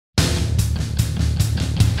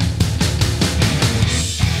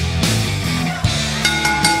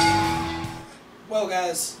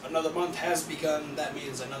guys, another month has begun. That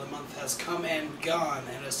means another month has come and gone,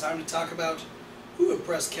 and it's time to talk about who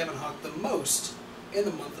impressed Kevin Hawk the most in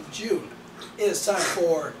the month of June. It is time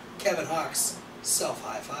for Kevin Hawk's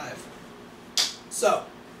self-high five. So,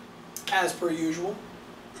 as per usual,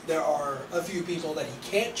 there are a few people that he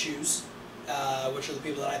can't choose, which are the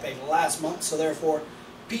people that I picked last month. So therefore,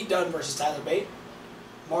 Pete Dunne versus Tyler Bate,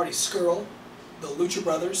 Marty Scurll, the Lucha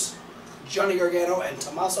Brothers, Johnny Gargano, and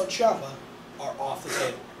Tommaso Ciampa are off the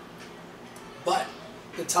table. But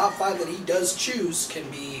the top 5 that he does choose can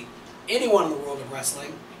be anyone in the world of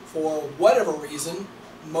wrestling for whatever reason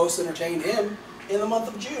most entertained him in the month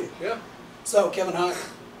of June. Yeah. So, Kevin Hawk,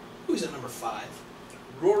 who's at number 5?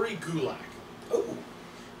 Rory Gulak. Oh.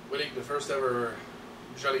 Winning the first ever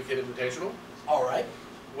Johnny Kid Invitational. All right.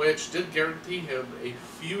 Which did guarantee him a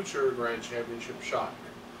future Grand Championship shot.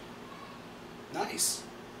 Nice.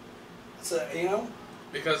 So, you know?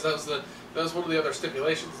 Because that was one of the other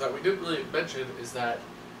stipulations that we didn't really mention, is that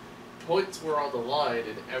points were on the line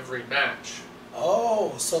in every match.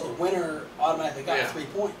 Oh, so the winner automatically got Yeah. 3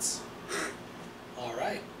 points. All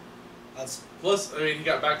right. That's Plus, I mean, he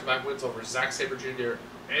got back-to-back wins over Zack Sabre Jr.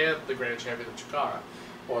 and the Grand Champion of Chikara,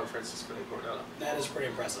 or Francisco de Coronado. that is pretty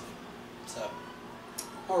impressive. So,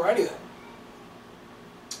 alrighty then.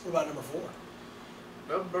 What about number 4?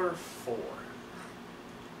 Number 4.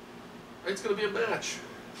 It's going to be a match.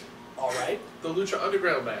 All right. The Lucha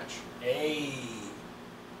Underground match. Hey.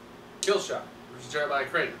 Killshot versus Jeremiah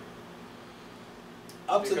Craig.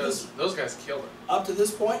 Because those guys killed it. Up to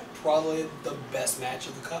this point, probably the best match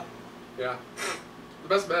of the Cup. Yeah. The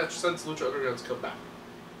best match since Lucha Underground's come back.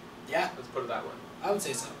 Yeah, Let's put it that way. I would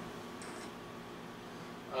say so.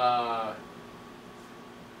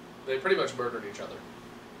 They pretty much murdered each other.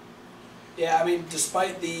 Yeah, I mean,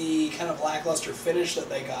 despite the kind of lackluster finish that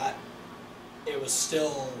they got, it was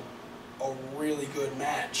still a really good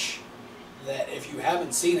match that if you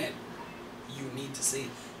haven't seen it, you need to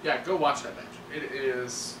see. Yeah, go watch that match. It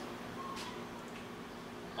is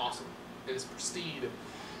awesome. It is pristine.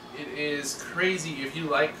 It is crazy if you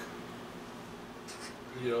like,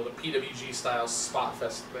 you know, the PWG style spot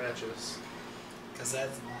fest matches. Because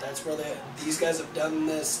that's where these guys have done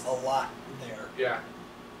this a lot there. Yeah.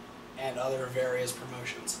 And other various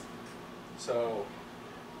promotions. So,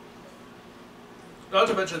 not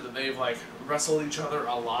to mention that they've like wrestled each other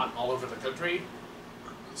a lot all over the country.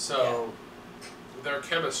 So, their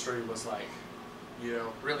chemistry was like, you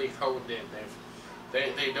know, really honed in.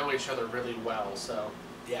 They know each other really well. So,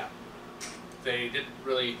 yeah, they didn't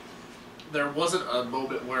really. There wasn't a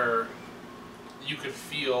moment where you could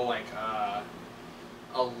feel like a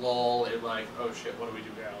lull in like, oh shit, what do we do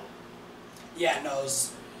now? Yeah, no. It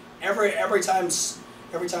was every time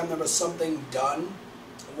there was something done,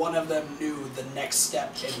 one of them knew the next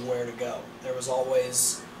step and where to go. There was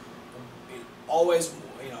always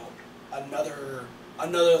you know,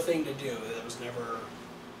 another thing to do. There was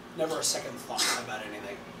never a second thought about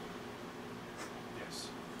anything. Yes.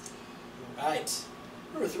 Right.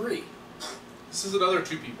 Number 3. This is another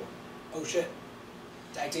 2 people. Oh shit.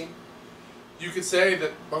 Tag team? You could say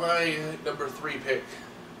that my number 3 pick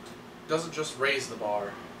doesn't just raise the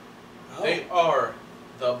bar. Oh. They are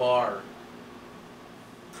the bar.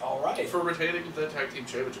 Alright. For retaining the tag team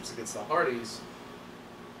championships against the Hardys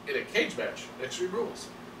in a cage match, Extreme Rules.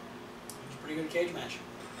 It was a pretty good cage match.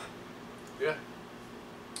 Yeah.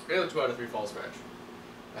 And the 2 out of 3 falls match.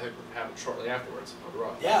 I think we'll have it shortly afterwards on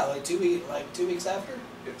Raw. Yeah, like 2 weeks after?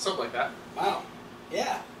 Yeah, something like that. Wow.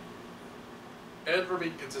 Yeah. And for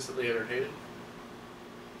being consistently entertaining.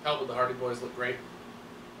 Hell, did the Hardy Boys look great?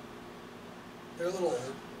 They're a little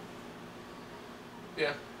old.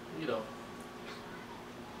 Yeah, you know.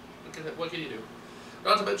 What can you do?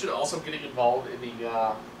 Not to mention also getting involved in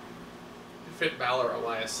the Finn Balor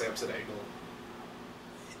Elias Sampson angle.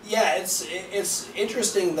 Yeah, it's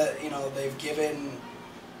interesting that, you know, they've given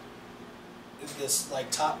this like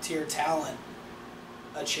top tier talent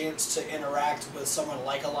a chance to interact with someone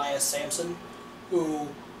like Elias Sampson, who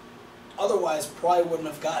otherwise probably wouldn't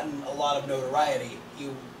have gotten a lot of notoriety. He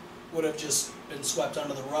would have just been swept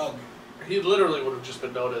under the rug. He literally would have just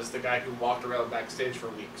been known as the guy who walked around backstage for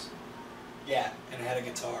weeks. Yeah, and had a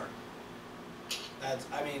guitar.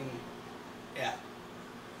 I mean, yeah.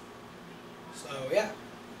 So, yeah.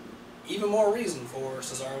 Even more reason for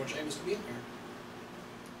Cesaro and Sheamus to be in here.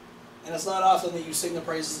 And it's not often that you sing the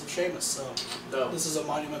praises of Sheamus, so No. this is a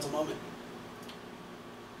monumental moment.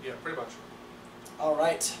 Yeah, pretty much.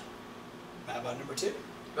 Alright. How about number 2?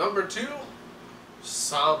 Number 2,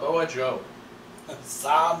 Samoa Joe.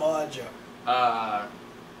 Samoa Joe. I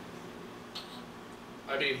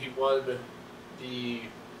mean, he won the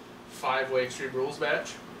 5-way Extreme Rules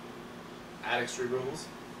match at Extreme Rules,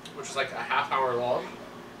 which is like a half-hour long,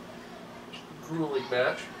 grueling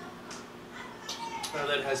match. And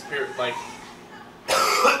then has like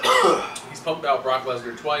he's pumped out Brock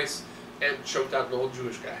Lesnar twice and choked out an old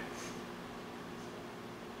Jewish guy.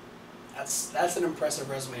 That's an impressive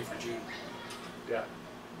resume for June. Yeah.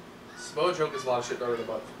 Samoa Joe gets a lot of shit done in a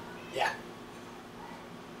month. Yeah.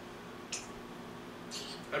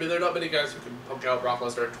 I mean, there are not many guys who can punk out Brock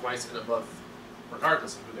Lesnar twice in a month,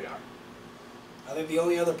 regardless of who they are. I think the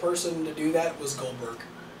only other person to do that was Goldberg.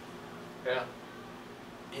 Yeah.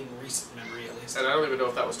 In recent memory, at least. And I don't even know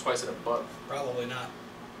if that was twice in a month. Probably not.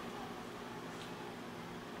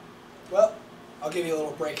 Well, I'll give you a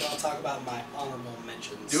little break and I'll talk about my honorable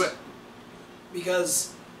mentions. Do it.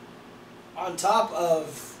 Because on top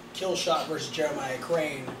of Killshot versus Jeremiah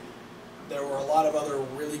Crane, there were a lot of other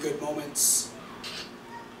really good moments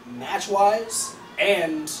match-wise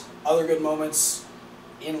and other good moments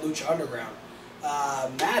in Lucha Underground.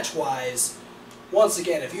 Match-wise, once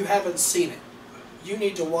again, if you haven't seen it, you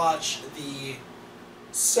need to watch the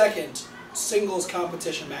second singles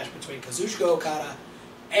competition match between Kazuchika Okada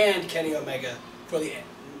and Kenny Omega for the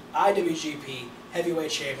IWGP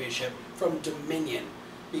Heavyweight Championship from Dominion,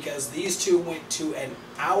 because these two went to an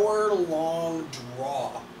hour-long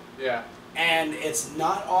draw. Yeah. And it's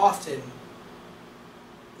not often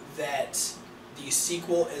that the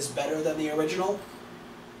sequel is better than the original.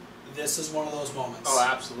 This is one of those moments. Oh,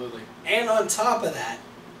 absolutely. And on top of that,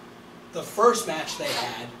 the first match they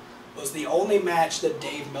had was the only match that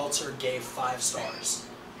Dave Meltzer gave 5 stars.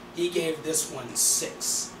 He gave this one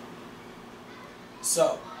 6.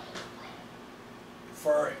 So,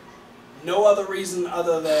 for no other reason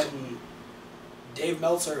other than Dave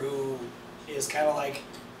Meltzer, who is kind of like...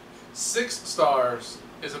 6 stars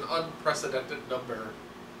is an unprecedented number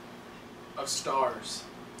of stars.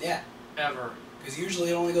 Yeah. Ever. Because usually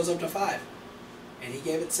it only goes up to 5. And he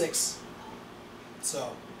gave it 6.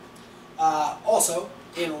 So... also,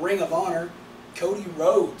 in Ring of Honor, Cody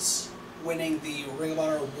Rhodes winning the Ring of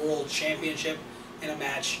Honor World Championship in a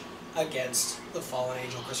match against the Fallen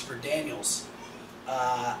Angel Christopher Daniels.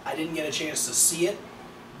 I didn't get a chance to see it,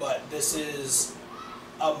 but this is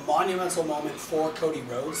a monumental moment for Cody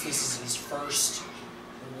Rhodes. This is his first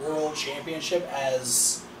World Championship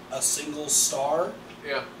as a single star.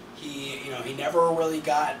 Yeah. He never really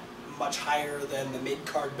got much higher than the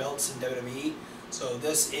mid-card belts in WWE, so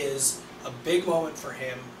this is a big moment for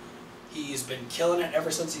him. He's been killing it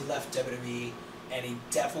ever since he left WWE, and he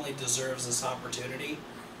definitely deserves this opportunity.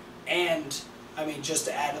 And, I mean, just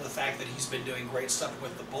to add to the fact that he's been doing great stuff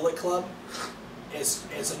with the Bullet Club,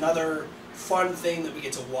 it's another fun thing that we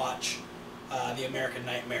get to watch the American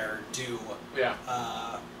Nightmare do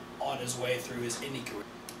on his way through his indie career.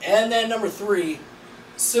 And then number 3,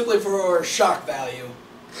 simply for shock value,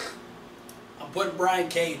 I'm putting Brian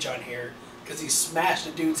Cage on here because he smashed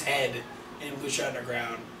a dude's head in Lucha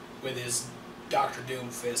Underground with his Dr. Doom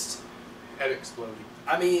fist. Head exploding.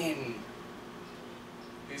 I mean...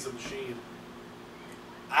 He's a machine.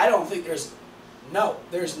 I don't think there's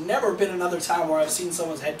never been another time where I've seen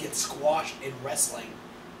someone's head get squashed in wrestling.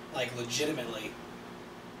 Like, legitimately.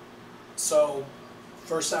 So,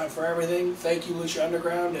 first time for everything. Thank you, Lucha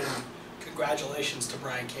Underground, and congratulations to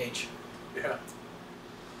Brian Cage. Yeah.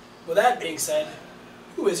 With that being said,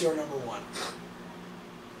 who is your number 1?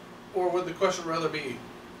 Or would the question rather be,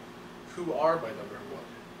 who are my number 1?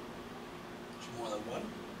 There's more than 1?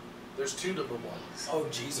 There's 2 number 1s. Oh,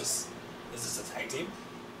 Jesus. Is this a tag team?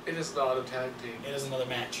 It is not a tag team. It is another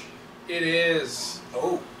match. It is.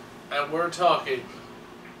 Oh. And we're talking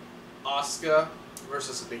Asuka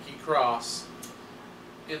versus Nikki Cross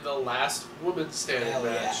in the last women's standing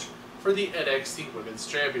match for the NXT Women's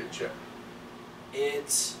Championship.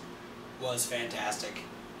 It was fantastic.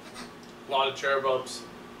 A lot of chair bumps.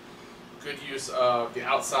 Good use of the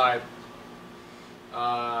outside.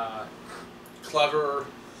 Clever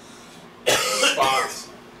spots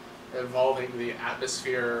involving the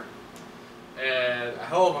atmosphere. And a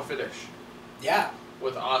hell of a finish. Yeah.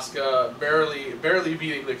 With Asuka barely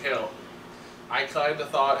beating the count. I kind of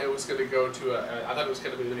thought it was going to go to I thought it was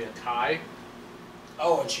going to be a tie.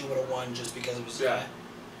 Oh, and she would have won just because it was a yeah. tie.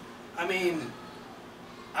 I mean,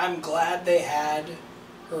 I'm glad they had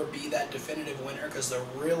her be that definitive winner because they're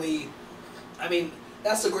really... I mean,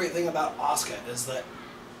 that's the great thing about Asuka is that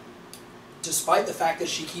despite the fact that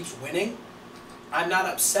she keeps winning, I'm not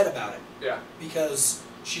upset about it. Yeah. Because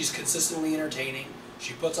she's consistently entertaining,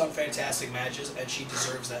 she puts on fantastic matches, and she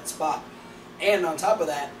deserves that spot. And on top of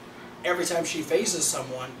that, every time she faces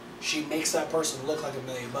someone, she makes that person look like $1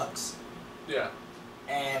 million. Yeah.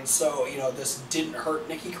 And so, this didn't hurt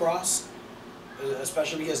Nikki Cross,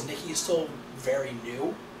 especially because Nikki is still very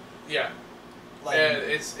new. Yeah. Like, And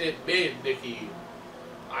it made Nikki,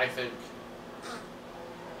 I think,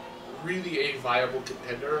 really a viable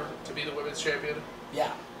contender to be the women's champion.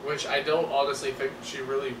 Yeah. Which I don't honestly think she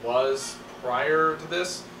really was prior to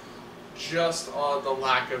this, just on the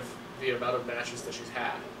lack of the amount of matches that she's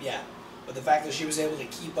had. Yeah. But the fact that she was able to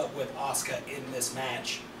keep up with Asuka in this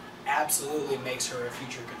match absolutely makes her a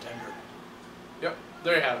future contender. Yep,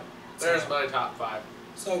 there you have it. There's So, my top 5.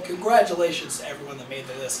 So congratulations to everyone that made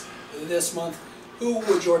the list this month. Who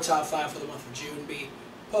would your top 5 for the month of June be?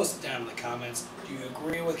 Post it down in the comments. Do you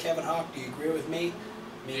agree with Kevin Hawk? Do you agree with me?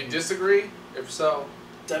 Do you disagree? If so,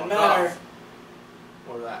 Doesn't fuck matter. off.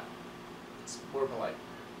 Or that. It's more polite.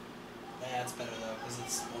 That's better though, because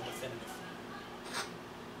it's more definitive.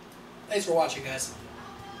 Thanks for watching, guys.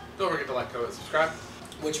 Don't forget to like, comment, subscribe.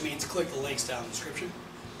 Which means click the links down in the description.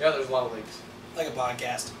 Yeah, there's a lot of links. Like a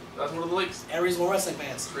podcast. That's one of the links. And Reasonable Wrestling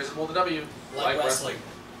Fans. Reasonable to W. Like wrestling.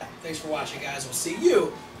 Thanks for watching, guys. We'll see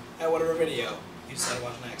you at whatever video you decide to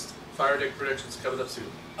watch next. Fire Dick predictions coming up soon.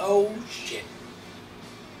 Oh, shit.